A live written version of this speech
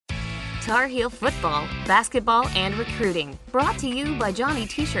Tar Heel football, basketball, and recruiting. Brought to you by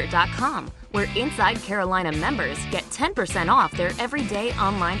JohnnyT-shirt.com, where Inside Carolina members get 10% off their everyday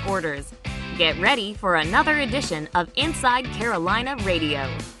online orders. Get ready for another edition of Inside Carolina Radio.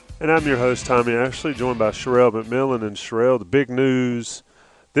 And I'm your host, Tommy Ashley, joined by Sherelle McMillan. And Sherelle, the big news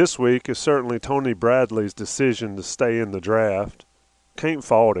this week is certainly Tony Bradley's decision to stay in the draft. Can't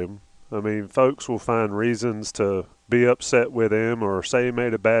fault him. I mean, folks will find reasons to be upset with him or say he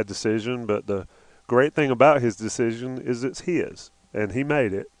made a bad decision, but the great thing about his decision is it's his, and he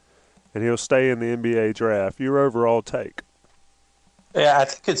made it, and he'll stay in the NBA draft. Your overall take? Yeah, I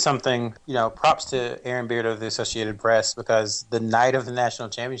think it's something, props to Aaron Beard of the Associated Press, because the night of the national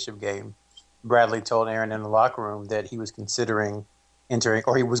championship game, Bradley told Aaron in the locker room that he was considering entering,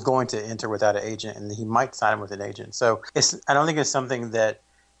 or he was going to enter without an agent, and he might sign with an agent. So I don't think it's something that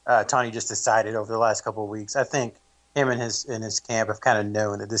Tony just decided over the last couple of weeks. I think him and his camp have kind of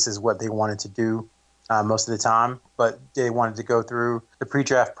known that this is what they wanted to do most of the time, but they wanted to go through the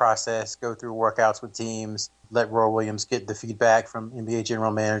pre-draft process, go through workouts with teams, let Roy Williams get the feedback from NBA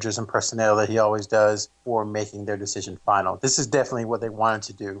general managers and personnel that he always does for making their decision final. This is definitely what they wanted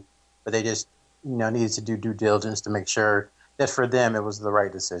to do, but they just needed to do due diligence to make sure that for them it was the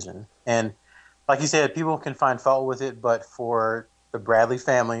right decision. And like you said, people can find fault with it, but for the Bradley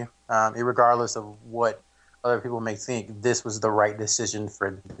family, regardless of what other people may think, this was the right decision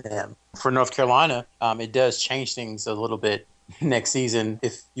for them. For North Carolina, it does change things a little bit next season.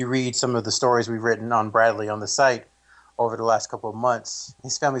 If you read some of the stories we've written on Bradley on the site over the last couple of months,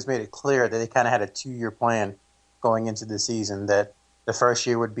 his family's made it clear that they kind of had a 2-year plan going into the season, that the first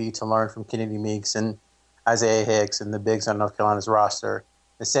year would be to learn from Kennedy Meeks and Isaiah Hicks and the bigs on North Carolina's roster.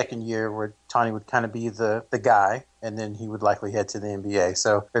 The second year where Tony would kind of be the guy, and then he would likely head to the NBA.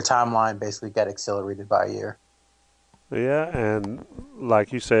 So their timeline basically got accelerated by a year. Yeah, and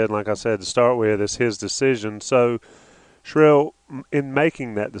like you said, like I said to start with, it's his decision. So, Sherelle, in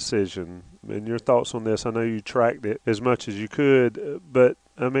making that decision, and your thoughts on this, I know you tracked it as much as you could, but,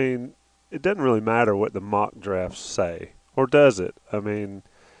 I mean, it doesn't really matter what the mock drafts say, or does it? I mean,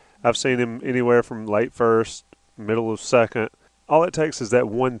 I've seen him anywhere from late first, middle of second. All it takes is that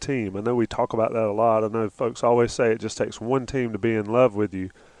one team. I know we talk about that a lot. I know folks always say it just takes one team to be in love with you.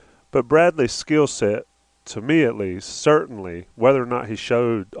 But Bradley's skill set, to me at least, certainly, whether or not he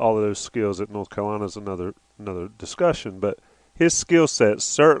showed all of those skills at North Carolina is another discussion, but his skill set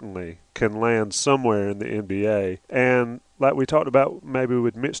certainly can land somewhere in the NBA. And like we talked about maybe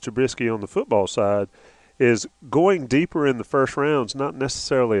with Mitch Trubisky on the football side, is going deeper in the first round is not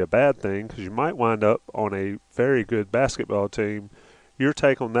necessarily a bad thing, because you might wind up on a very good basketball team. Your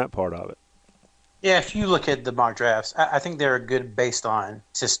take on that part of it? Yeah, if you look at the mock drafts, I think they're a good baseline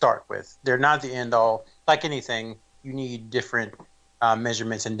to start with. They're not the end-all. Like anything, you need different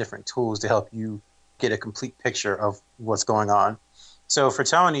measurements and different tools to help you get a complete picture of what's going on. So for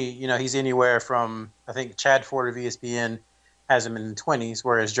Tony, he's anywhere from, I think Chad Ford of ESPN has him in the 20s,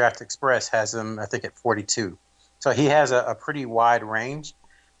 whereas Draft Express has him, I think, at 42. So he has a pretty wide range.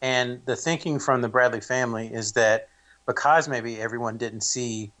 And the thinking from the Bradley family is that because maybe everyone didn't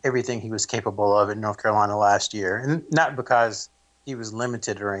see everything he was capable of in North Carolina last year, and not because he was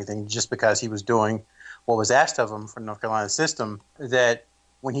limited or anything, just because he was doing what was asked of him from North Carolina's system, that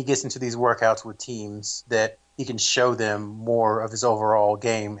when he gets into these workouts with teams, that he can show them more of his overall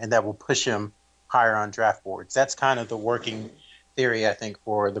game, and that will push him higher on draft boards. That's kind of the working theory, I think,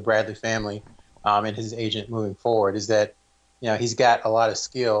 for the Bradley family and his agent moving forward, is that he's got a lot of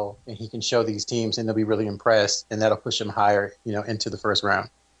skill and he can show these teams and they'll be really impressed, and that'll push him higher, into the first round.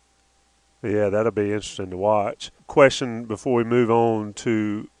 Yeah, that'll be interesting to watch. Question before we move on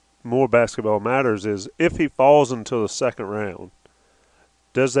to more basketball matters is, if he falls into the second round,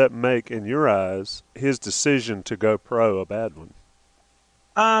 does that make, in your eyes, his decision to go pro a bad one?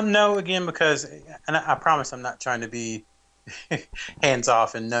 No, again, because, and I promise I'm not trying to be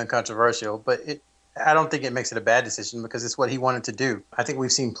hands-off and non-controversial, but I don't think it makes it a bad decision, because it's what he wanted to do. I think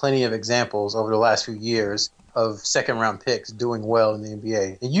we've seen plenty of examples over the last few years of second-round picks doing well in the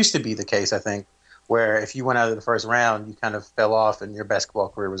NBA. It used to be the case, I think, where if you went out of the first round, you kind of fell off and your basketball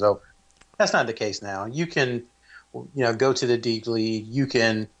career was over. That's not the case now. You can, go to the D League. You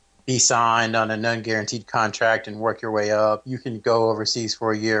can be signed on a non-guaranteed contract and work your way up. You can go overseas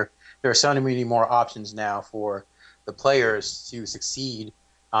for a year. There are so many more options now for the players to succeed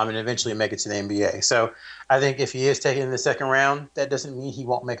and eventually make it to the NBA. So I think if he is taken in the second round, that doesn't mean he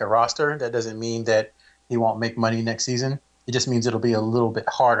won't make a roster. That doesn't mean that he won't make money next season. It just means it'll be a little bit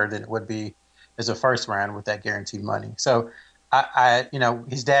harder than it would be as a first round with that guaranteed money. So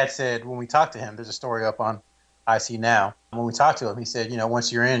his dad said when we talked to him, there's a story up on I see now. When we talked to him, he said,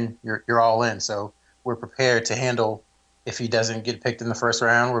 once you're in, you're all in. So we're prepared to handle if he doesn't get picked in the first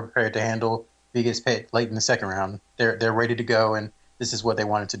round. We're prepared to handle if he gets picked late in the second round. They're ready to go, and this is what they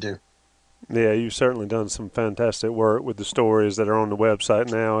wanted to do. Yeah, you've certainly done some fantastic work with the stories that are on the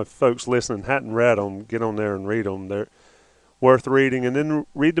website now. If folks listening hadn't read them, get on there and read them. They're worth reading, and then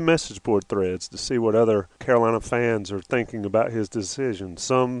read the message board threads to see what other Carolina fans are thinking about his decision.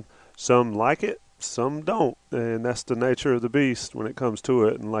 Some like it, some don't, and that's the nature of the beast when it comes to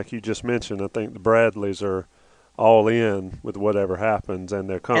it. And like you just mentioned, I think the Bradleys are all in with whatever happens, and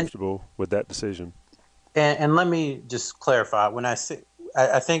they're comfortable with that decision. And let me just clarify. When I say,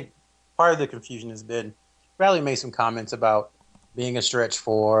 I think part of the confusion has been Bradley made some comments about being a stretch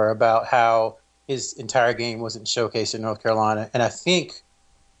four, about how his entire game wasn't showcased in North Carolina. And I think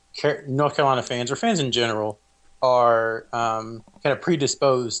North Carolina fans, or fans in general, are kind of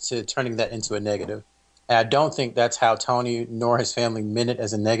predisposed to turning that into a negative. And I don't think that's how Tony nor his family meant it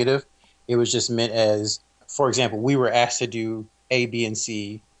as a negative. It was just meant as, for example, we were asked to do A, B, and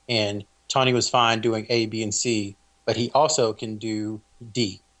C, and Tony was fine doing A, B, and C, but he also can do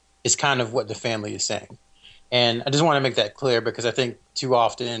D. It's kind of what the family is saying. And I just want to make that clear because I think too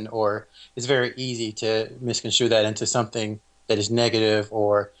often, or it's very easy to misconstrue that into something that is negative,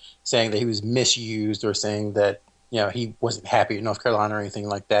 or saying that he was misused, or saying that he wasn't happy in North Carolina or anything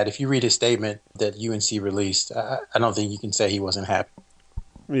like that. If you read his statement that UNC released, I don't think you can say he wasn't happy.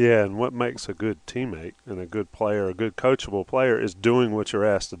 Yeah, and what makes a good teammate and a good player, a good coachable player, is doing what you're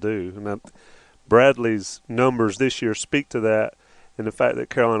asked to do. And Bradley's numbers this year speak to that. And the fact that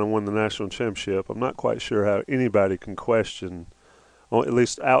Carolina won the national championship, I'm not quite sure how anybody can question, or at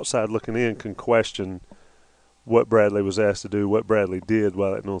least outside looking in, can question what Bradley was asked to do, what Bradley did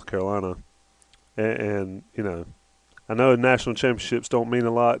while at North Carolina. And I know national championships don't mean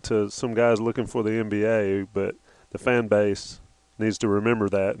a lot to some guys looking for the NBA, but the fan base needs to remember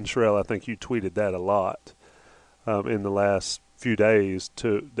that. And Sherelle, I think you tweeted that a lot in the last few days,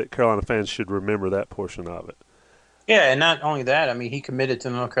 that Carolina fans should remember that portion of it. Yeah, and not only that, I mean, he committed to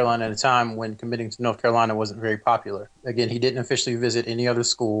North Carolina at a time when committing to North Carolina wasn't very popular. Again, he didn't officially visit any other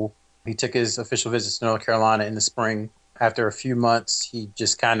school. He took his official visits to North Carolina in the spring. After a few months, he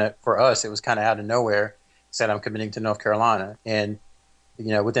just kind of, for us, it was kind of out of nowhere, said, I'm committing to North Carolina. And,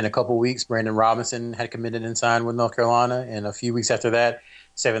 within a couple of weeks, Brandon Robinson had committed and signed with North Carolina. And a few weeks after that,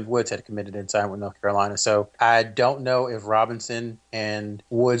 Seventh Woods had committed and signed with North Carolina. So I don't know if Robinson and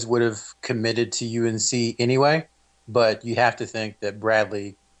Woods would have committed to UNC anyway. But you have to think that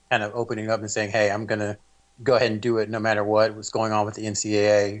Bradley kind of opening up and saying, hey, I'm going to go ahead and do it no matter what's going on with the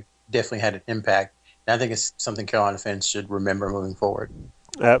NCAA definitely had an impact. And I think it's something Carolina fans should remember moving forward.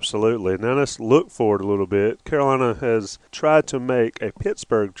 Absolutely. Now let's look forward a little bit. Carolina has tried to make a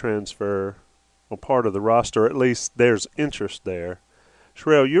Pittsburgh transfer a part of the roster. At least there's interest there.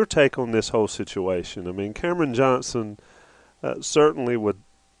 Sherelle, your take on this whole situation. I mean, Cameron Johnson certainly would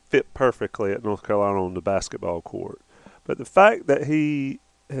fit perfectly at North Carolina on the basketball court. But the fact that he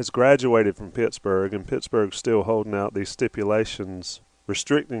has graduated from Pittsburgh and Pittsburgh's still holding out these stipulations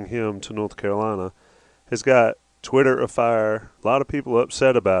restricting him to North Carolina has got Twitter afire, a lot of people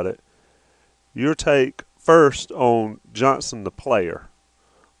upset about it. Your take first on Johnson the player.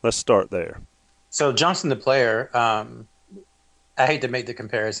 Let's start there. So Johnson the player, I hate to make the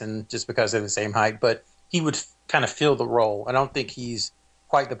comparison just because they're the same height, but he would kind of fill the role. I don't think he's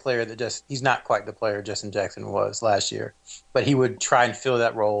quite the player he's not quite the player Justin Jackson was last year, but he would try and fill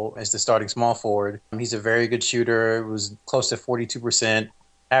that role as the starting small forward. He's a very good shooter, was close to 42%,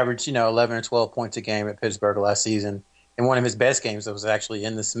 averaged, 11 or 12 points a game at Pittsburgh last season. And one of his best games was actually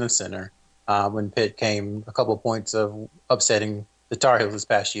in the Smith Center when Pitt came a couple of points of upsetting the Tar Heels this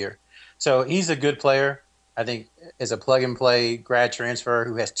past year. So he's a good player. I think as a plug-and-play grad transfer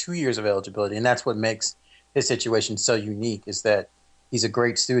who has 2 years of eligibility, and that's what makes his situation so unique, is that he's a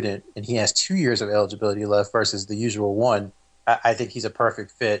great student, and he has 2 years of eligibility left versus the usual one. I think he's a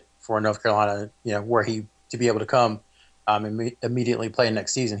perfect fit for North Carolina, where he to be able to come immediately play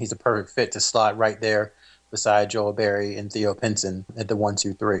next season. He's a perfect fit to slot right there beside Joel Berry and Theo Pinson at the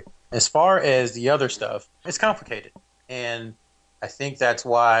 1-2-3. As far as the other stuff, it's complicated, and I think that's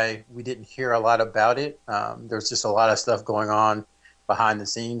why we didn't hear a lot about it. There's just a lot of stuff going on behind the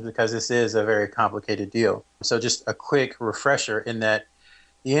scenes because this is a very complicated deal. So just a quick refresher in that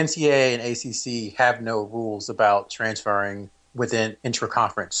the NCAA and ACC have no rules about transferring within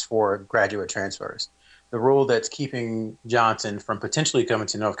intra-conference for graduate transfers. The rule that's keeping Johnson from potentially coming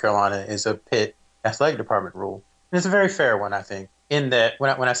to North Carolina is a Pitt athletic department rule. And it's a very fair one, I think, in that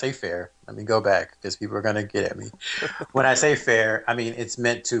when I say fair, let me go back because people are going to get at me. When I say fair, I mean it's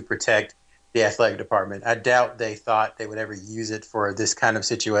meant to protect the athletic department. I doubt they thought they would ever use it for this kind of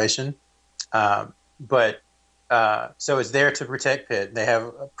situation. But so it's there to protect Pitt. They have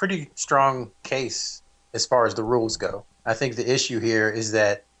a pretty strong case as far as the rules go. I think the issue here is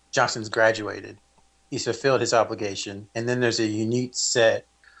that Johnson's graduated. He's fulfilled his obligation. And then there's a unique set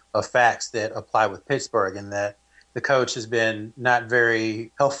of facts that apply with Pittsburgh, and that the coach has been not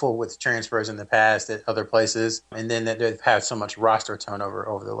very helpful with transfers in the past at other places, and then that they've had so much roster turnover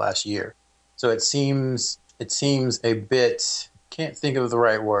over the last year. So it seems a bit, can't think of the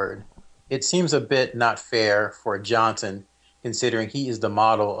right word. It seems a bit not fair for Johnson, considering he is the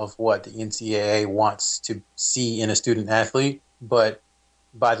model of what the NCAA wants to see in a student athlete, but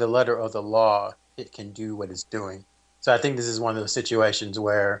by the letter of the law, it can do what it's doing. So I think this is one of those situations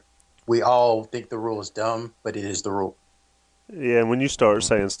where we all think the rule is dumb, but it is the rule. Yeah, and when you start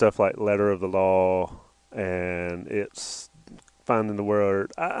saying stuff like letter of the law and it's finding the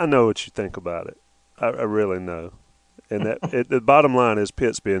word, I know what you think about it. I really know. And the bottom line is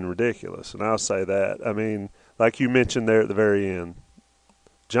Pitt's being ridiculous, and I'll say that. I mean, like you mentioned there at the very end,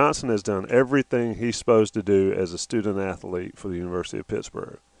 Johnson has done everything he's supposed to do as a student athlete for the University of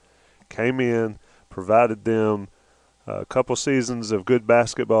Pittsburgh. Came in, provided them a couple seasons of good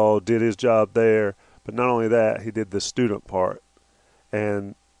basketball, did his job there, but not only that, he did the student part.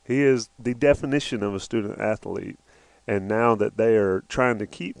 And he is the definition of a student athlete. And now that they are trying to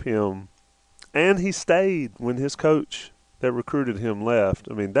keep him, and he stayed when his coach that recruited him left.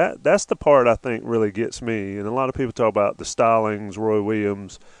 I mean, that's the part I think really gets me. And a lot of people talk about the Stallings, Roy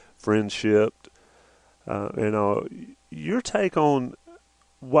Williams, friendship. Your take on,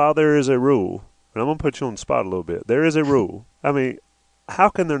 while there is a rule, and I'm going to put you on the spot a little bit, there is a rule. I mean, how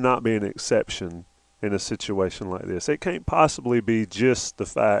can there not be an exception in a situation like this? It can't possibly be just the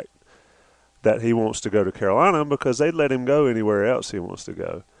fact that he wants to go to Carolina, because they'd let him go anywhere else he wants to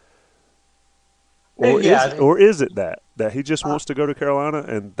go. Or is it that he just wants to go to Carolina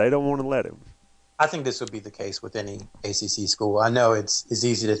and they don't want to let him? I think this would be the case with any ACC school. I know it's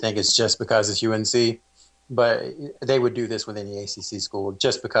easy to think it's just because it's UNC, but they would do this with any ACC school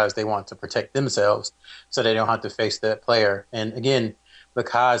just because they want to protect themselves so they don't have to face that player. And again,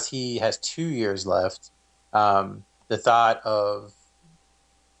 because he has 2 years left, the thought of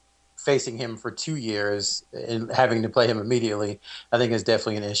facing him for 2 years and having to play him immediately, I think is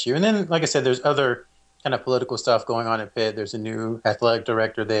definitely an issue. And then, like I said, there's other kind of political stuff going on at Pitt. There's a new athletic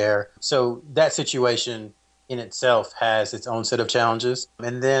director there. So that situation in itself has its own set of challenges.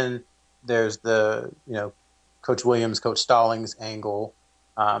 And then there's the, Coach Williams, Coach Stallings angle.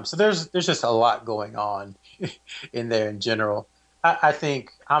 So there's just a lot going on in there in general. I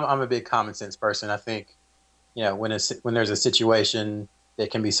think I'm a big common sense person. I think, when there's a situation that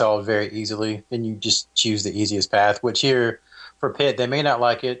can be solved very easily, then you just choose the easiest path, which here for Pitt, they may not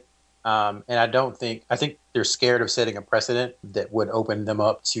like it. And I think they're scared of setting a precedent that would open them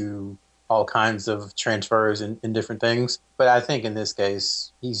up to all kinds of transfers and different things. But I think in this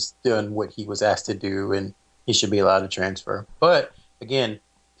case, he's done what he was asked to do, and he should be allowed to transfer. But again,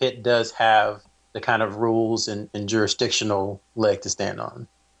 Pitt does have the kind of rules and jurisdictional leg to stand on.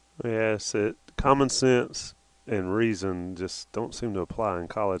 Yes, common sense and reason just don't seem to apply in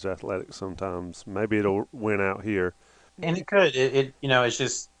college athletics sometimes. Maybe it'll win out here. And it could.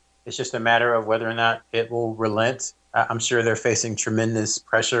 It's just a matter of whether or not it will relent. I'm sure they're facing tremendous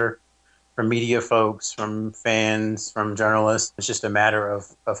pressure from media folks, from fans, from journalists. It's just a matter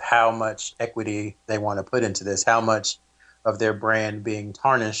of how much equity they want to put into this, how much of their brand being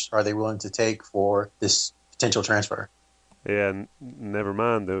tarnished are they willing to take for this potential transfer. Yeah, and never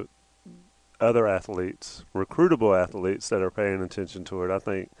mind the other athletes, recruitable athletes that are paying attention to it. I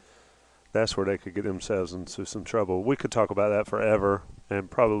think that's where they could get themselves into some trouble. We could talk about that forever,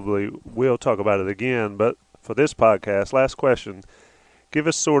 and probably will talk about it again. But for this podcast, last question, give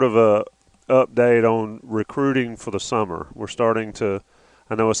us sort of a update on recruiting for the summer. We're starting to,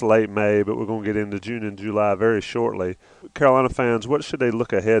 I know it's late May, but we're going to get into June and July very shortly. Carolina fans, what should they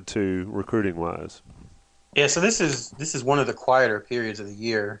look ahead to recruiting-wise? Yeah, so this is one of the quieter periods of the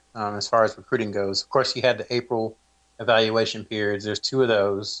year as far as recruiting goes. Of course, you had the April evaluation periods. There's two of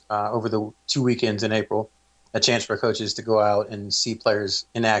those over the 2 weekends in April, a chance for coaches to go out and see players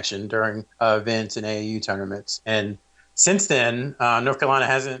in action during events and AAU tournaments. And since then, North Carolina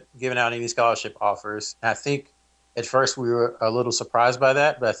hasn't given out any scholarship offers. I think at first we were a little surprised by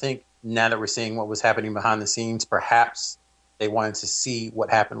that, but I think now that we're seeing what was happening behind the scenes, perhaps they wanted to see what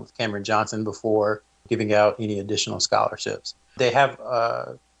happened with Cameron Johnson before giving out any additional scholarships. They have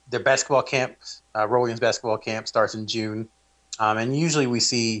their basketball camp, Roy Williams basketball camp starts in June. And usually we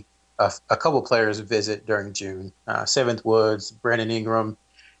see a couple players visit during June. Seventh Woods, Brandon Ingram,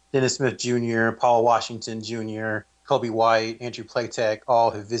 Dennis Smith Jr., Paul Washington Jr., Kobe White, Andrew Platek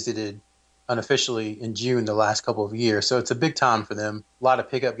all have visited unofficially in June the last couple of years. So it's a big time for them. A lot of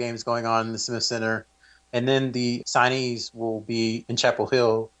pickup games going on in the Smith Center. And then the signees will be in Chapel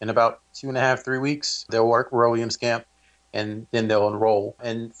Hill in about 2.5, 3 weeks. They'll work Roy Williams camp, and then they'll enroll.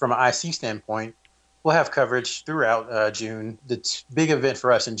 And from an IC standpoint, we'll have coverage throughout June. The big event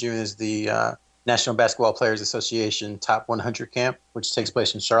for us in June is the National Basketball Players Association Top 100 Camp, which takes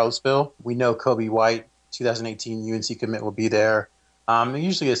place in Charlottesville. We know Kobe White, 2018 UNC commit, will be there.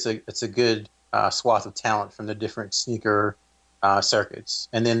 Usually it's a good swath of talent from the different sneaker circuits.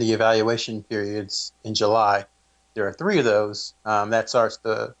 And then the evaluation periods in July. There are 3 of those. That starts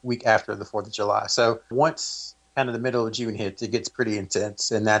the week after the 4th of July. So once kind of the middle of June hits, it gets pretty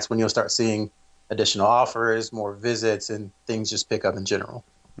intense. And that's when you'll start seeing additional offers, more visits, and things just pick up in general.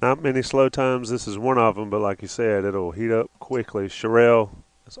 Not many slow times. This is one of them, but like you said, it'll heat up quickly. Sherrell,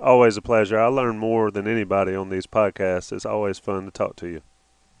 it's always a pleasure. I learn more than anybody on these podcasts. It's always fun to talk to you.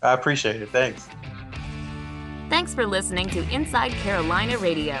 I appreciate it. Thanks. Thanks for listening to Inside Carolina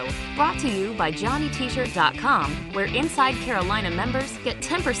Radio, brought to you by JohnnyT-shirt.com, where Inside Carolina members get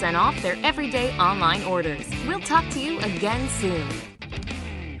 10% off their everyday online orders. We'll talk to you again soon.